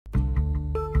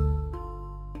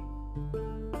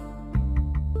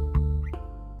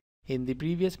In the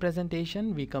previous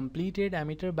presentation, we completed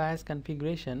emitter-bias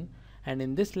configuration, and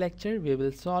in this lecture, we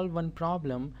will solve one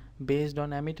problem based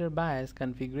on emitter-bias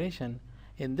configuration.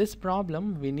 In this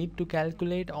problem, we need to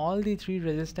calculate all the three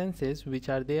resistances which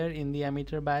are there in the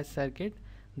emitter-bias circuit.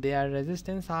 They are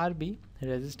resistance RB,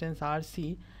 resistance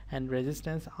RC, and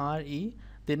resistance RE.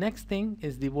 The next thing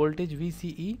is the voltage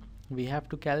VCE. We have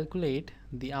to calculate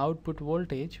the output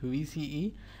voltage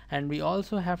VCE, and we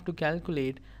also have to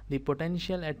calculate the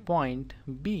potential at point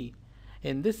B.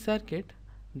 In this circuit,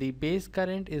 the base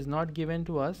current is not given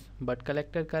to us, but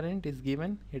collector current is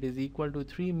given. It is equal to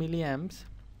 3 milliamps.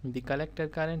 The collector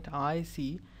current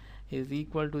IC is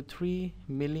equal to 3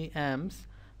 milliamps.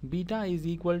 Beta is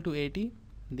equal to 80.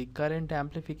 The current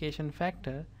amplification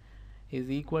factor is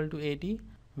equal to 80.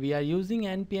 We are using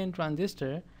NPN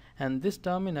transistor, and this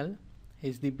terminal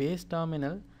is the base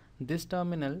terminal, this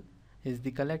terminal is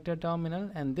the collector terminal,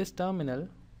 and this terminal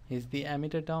is the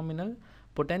emitter terminal.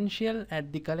 Potential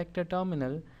at the collector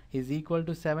terminal is equal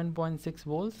to 7.6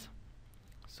 volts.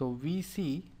 So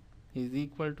VC is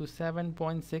equal to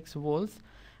 7.6 volts,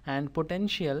 and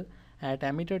potential at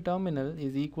emitter terminal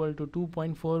is equal to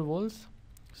 2.4 volts.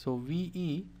 So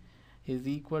VE is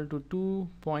equal to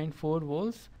 2.4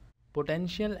 volts.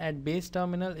 Potential at base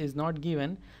terminal is not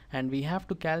given, and we have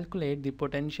to calculate the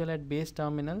potential at base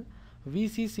terminal.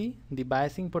 VCC, the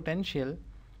biasing potential,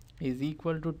 is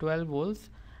equal to 12 volts,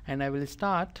 and I will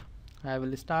start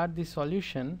the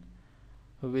solution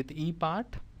with E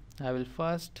part. I will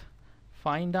first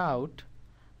find out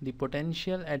the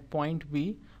potential at point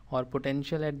B, or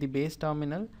potential at the base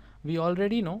terminal. We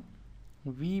already know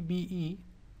VBE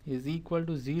is equal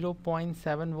to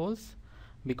 0.7 volts,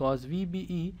 because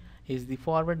VBE is the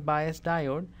forward bias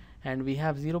diode, and we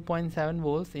have 0.7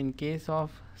 volts in case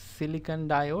of silicon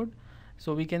diode.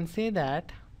 So we can say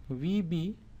that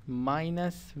VB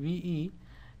minus VE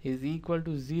is equal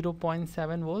to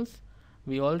 0.7 volts.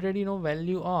 We already know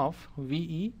value of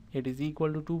VE, it is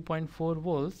equal to 2.4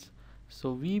 volts.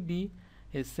 So VB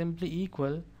is simply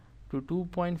equal to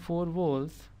 2.4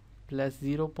 volts plus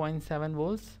 0.7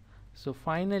 volts. So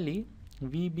finally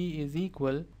VB is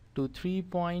equal to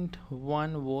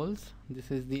 3.1 volts. This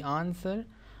is the answer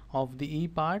of the E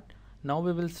part. Now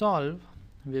we will solve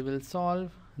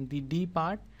the D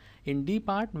part. In D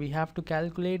part, we have to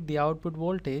calculate the output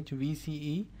voltage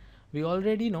VCE. We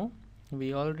already know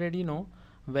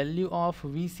value of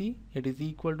VC, it is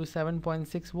equal to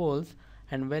 7.6 volts,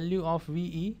 and value of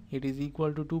VE, it is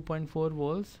equal to 2.4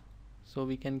 volts. So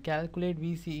we can calculate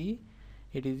VCE,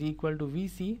 it is equal to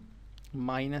VC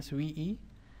minus VE.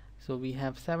 So we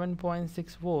have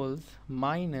 7.6 volts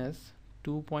minus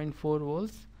 2.4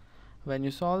 volts. When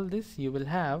you solve this, you will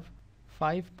have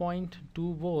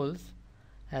 5.2 volts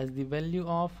as the value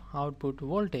of output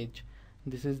voltage.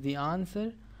 This is the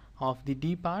answer of the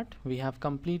D part. We have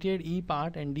completed E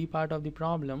part and D part of the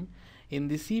problem. In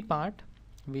the C part,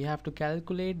 we have to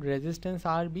calculate resistance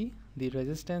RB, the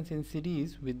resistance in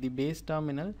series with the base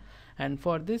terminal, and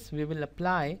for this we will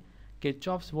apply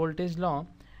Kirchhoff's voltage law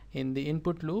in the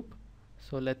input loop.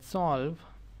 So let's solve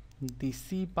the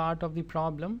C part of the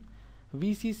problem.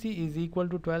 VCC is equal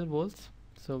to 12 volts.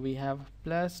 So we have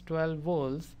plus 12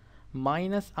 volts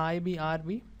minus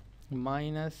IBRB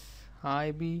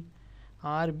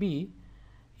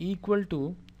equal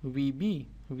to VB.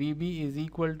 VB is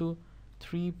equal to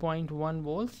 3.1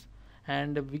 volts,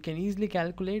 and we can easily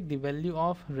calculate the value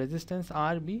of resistance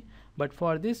RB, but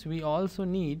for this we also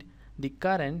need the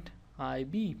current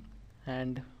IB,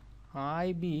 and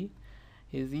IB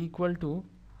is equal to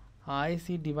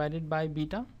IC divided by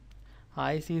beta.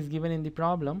 IC is given in the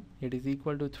problem, it is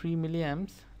equal to 3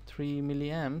 milliamps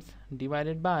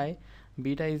divided by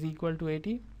beta is equal to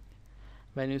 80.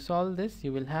 When you solve this,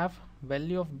 you will have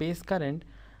value of base current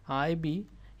IB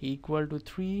equal to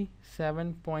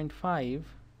 37.5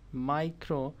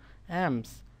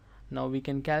 microamps. Now we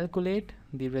can calculate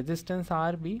the resistance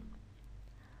RB.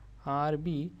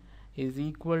 RB is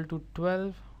equal to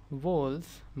 12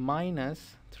 volts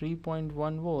minus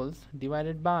 3.1 volts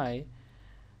divided by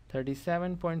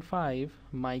 37.5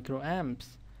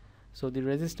 microamps. So the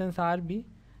resistance RB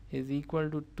is equal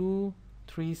to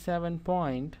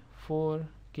 237.4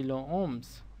 kilo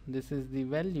ohms. This is the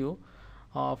value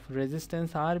of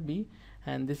resistance RB,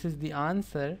 and this is the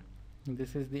answer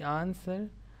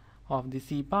of the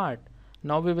C part.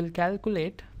 Now we will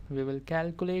calculate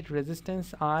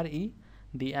resistance RE,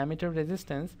 the emitter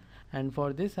resistance, and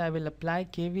for this I will apply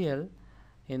KVL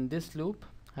in this loop.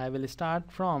 I will start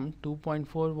from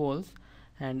 2.4 volts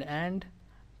and end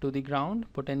to the ground.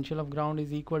 Potential of ground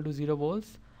is equal to 0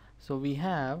 volts. So we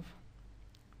have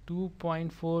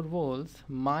 2.4 volts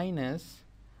minus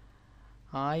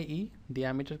IE, the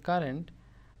emitter current,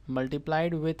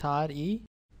 multiplied with RE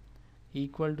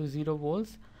equal to 0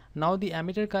 volts. Now the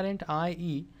emitter current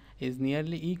IE is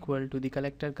nearly equal to the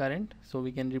collector current, so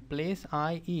we can replace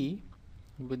IE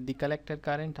with the collector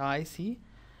current IC.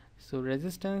 So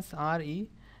resistance RE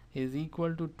is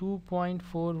equal to 2.4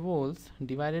 volts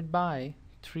divided by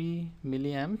 3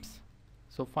 milliamps.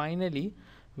 So finally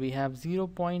we have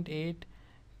 0.8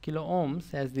 kilo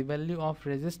ohms as the value of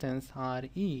resistance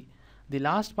RE. The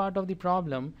last part of the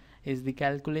problem is the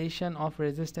calculation of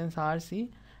resistance RC,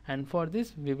 and for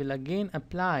this we will again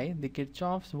apply the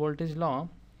Kirchhoff's voltage law.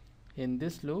 In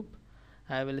this loop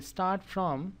I will start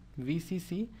from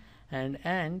VCC and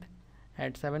end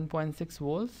at 7.6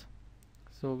 volts.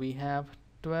 So we have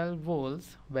 12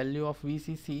 volts value of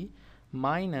VCC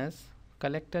minus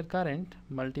collector current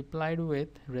multiplied with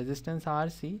resistance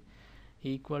RC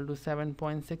equal to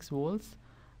 7.6 volts.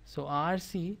 So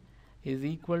RC is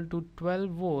equal to 12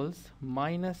 volts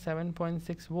minus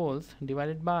 7.6 volts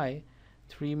divided by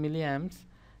 3 milliamps,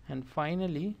 and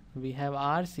finally we have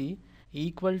RC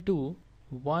equal to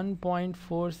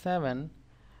 1.47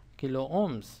 kilo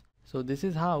ohms. So this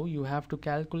is how you have to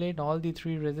calculate all the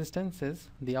three resistances,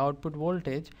 the output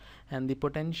voltage and the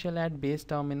potential at base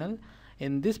terminal.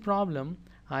 In this problem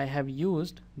I have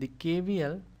used the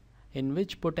KVL in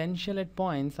which potential at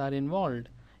points are involved.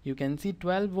 You can see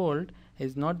 12 volt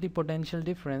is not the potential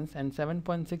difference and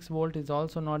 7.6 volt is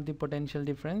also not the potential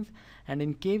difference, and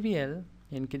in KVL,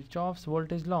 in Kirchhoff's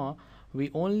voltage law, we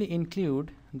only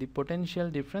include the potential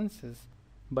differences.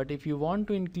 But if you want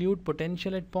to include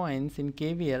potential at points in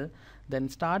KVL, then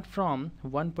start from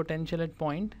one potential at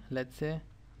point. Let's say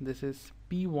this is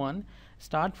P1.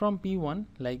 Start from P1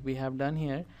 like we have done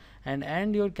here and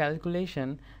end your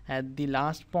calculation at the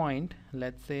last point.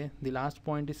 Let's say the last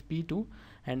point is P2,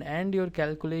 and end your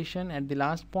calculation at the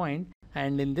last point.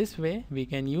 And in this way we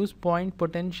can use point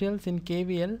potentials in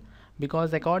KVL,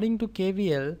 because according to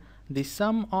KVL the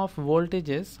sum of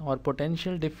voltages or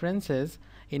potential differences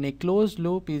in a closed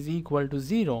loop is equal to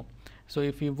 0. So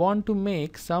if you want to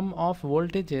make sum of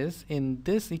voltages in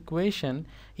this equation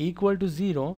equal to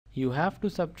 0, you have to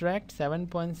subtract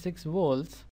 7.6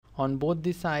 volts on both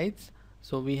the sides.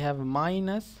 So we have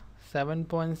minus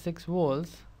 7.6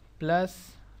 volts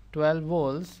plus 12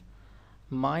 volts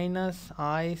minus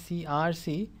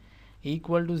ICRC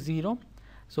equal to 0.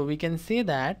 So we can say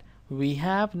that we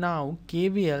have now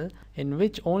KVL in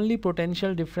which only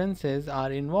potential differences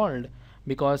are involved,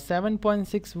 because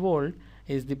 7.6 volt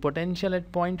is the potential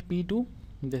at point P2,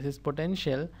 this is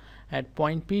potential at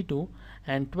point P2,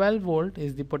 and 12 volt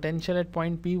is the potential at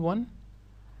point P1.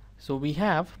 So we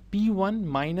have P1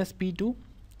 minus P2,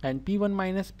 and P1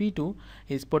 minus P2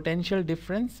 is potential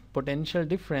difference. Potential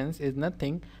difference is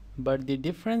nothing but the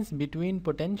difference between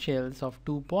potentials of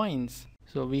 2 points.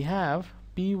 So we have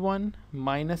P1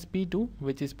 minus P2,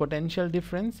 which is potential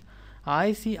difference.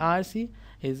 ICRC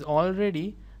is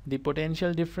already the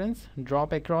potential difference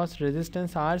drop across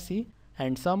resistance RC,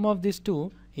 and sum of these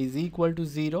two is equal to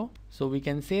 0. So we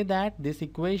can say that this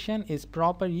equation is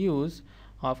proper use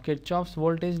of Kirchhoff's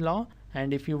voltage law.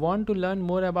 And if you want to learn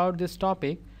more about this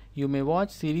topic, you may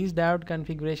watch series diode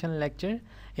configuration lecture.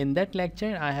 In that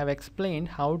lecture I have explained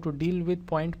how to deal with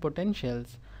point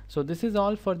potentials. So this is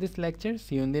all for this lecture.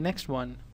 See you in the next one.